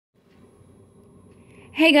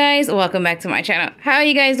Hey guys, welcome back to my channel. How are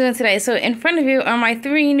you guys doing today? So in front of you are my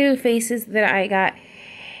 3 new faces that I got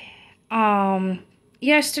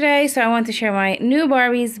yesterday. So I want to share my new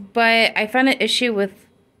Barbies, but I found an issue with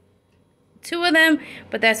 2 of them,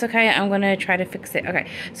 but that's okay. I'm gonna try to fix it. Okay,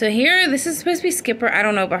 so here, this is supposed to be Skipper. I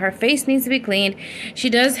don't know, but her face needs to be cleaned. She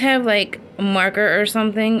does have like a marker or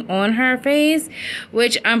something on her face,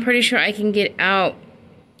 which I'm pretty sure I can get out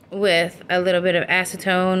with a little bit of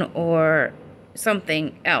acetone or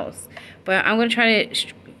something else. But I'm gonna try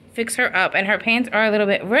to fix her up, and her pants are a little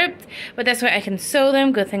bit ripped, but that's why I can sew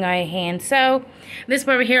them. Good thing I hand sew. This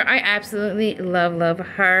Barbie here, I absolutely love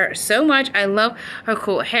her so much. I love her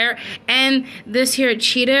cool hair, and this here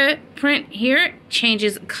cheetah print here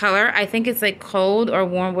changes color. I think it's like cold or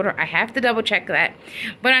warm water. I have to double check that,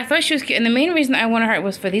 but I thought she was cute, and the main reason I wanted her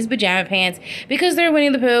was for these pajama pants because they're Winnie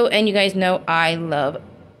the Pooh, and you guys know I love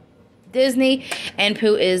Disney, and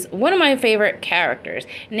Pooh is one of my favorite characters.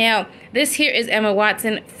 Now, this here is Emma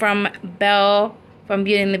Watson from Belle from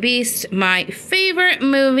Beauty and the Beast, my favorite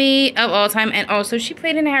movie of all time, and also she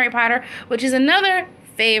played in Harry Potter, which is another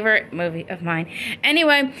favorite movie of mine.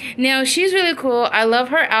 Anyway, now she's really cool. I love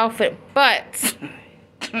her outfit, but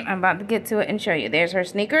I'm about to get to it and show you. There's her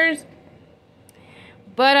sneakers.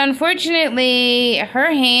 But unfortunately,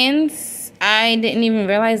 her hands, I didn't even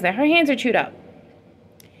realize that her hands are chewed up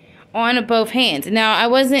on both hands. Now, I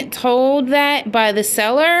wasn't told that by the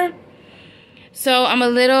seller, so I'm a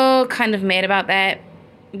little kind of mad about that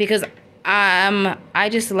because I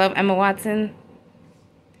just love Emma Watson.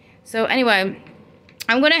 So anyway,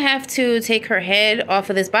 I'm gonna have to take her head off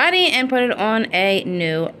of this body and put it on a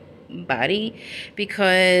new body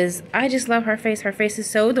because I just love her face. Her face is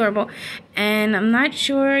so adorable, and I'm not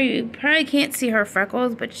sure, you probably can't see her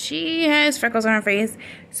freckles, but she has freckles on her face.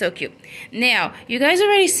 So cute. Now, you guys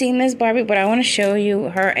already seen this Barbie, but I want to show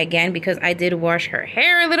you her again because I did wash her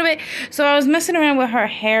hair a little bit. So I was messing around with her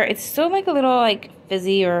hair. It's still like a little like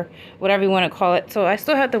frizzy or whatever you want to call it, so I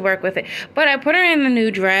still have to work with it, but I put her in a new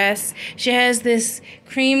dress. She has this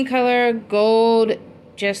cream color gold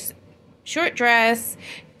just short dress.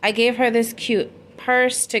 I gave her this cute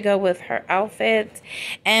purse to go with her outfit,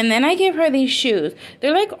 and then I gave her these shoes.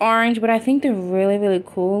 They're like orange, but I think they're really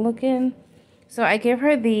cool looking, so I gave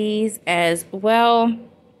her these as well.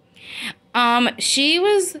 She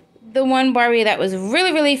was the one Barbie that was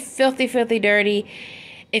really filthy dirty.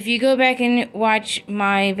 If you go back and watch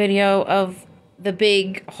my video of the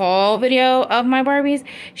big haul video of my Barbies,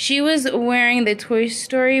 she was wearing the Toy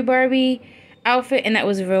Story Barbie outfit, and that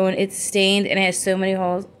was ruined. It's stained and it has so many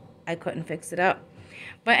holes, I couldn't fix it up.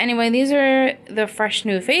 But anyway, these are the fresh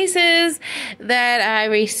new faces that I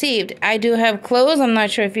received. I do have clothes. I'm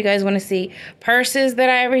not sure if you guys want to see purses that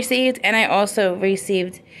I received, and I also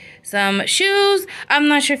received some shoes. I'm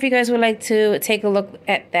not sure if you guys would like to take a look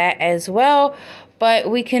at that as well, but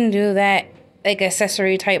we can do that like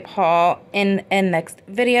accessory type haul in next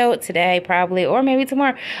video today probably, or maybe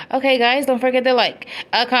tomorrow. Okay guys, don't forget to like,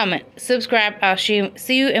 comment, subscribe. I'll see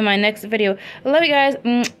you in my next video. Love you guys.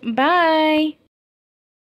 Bye.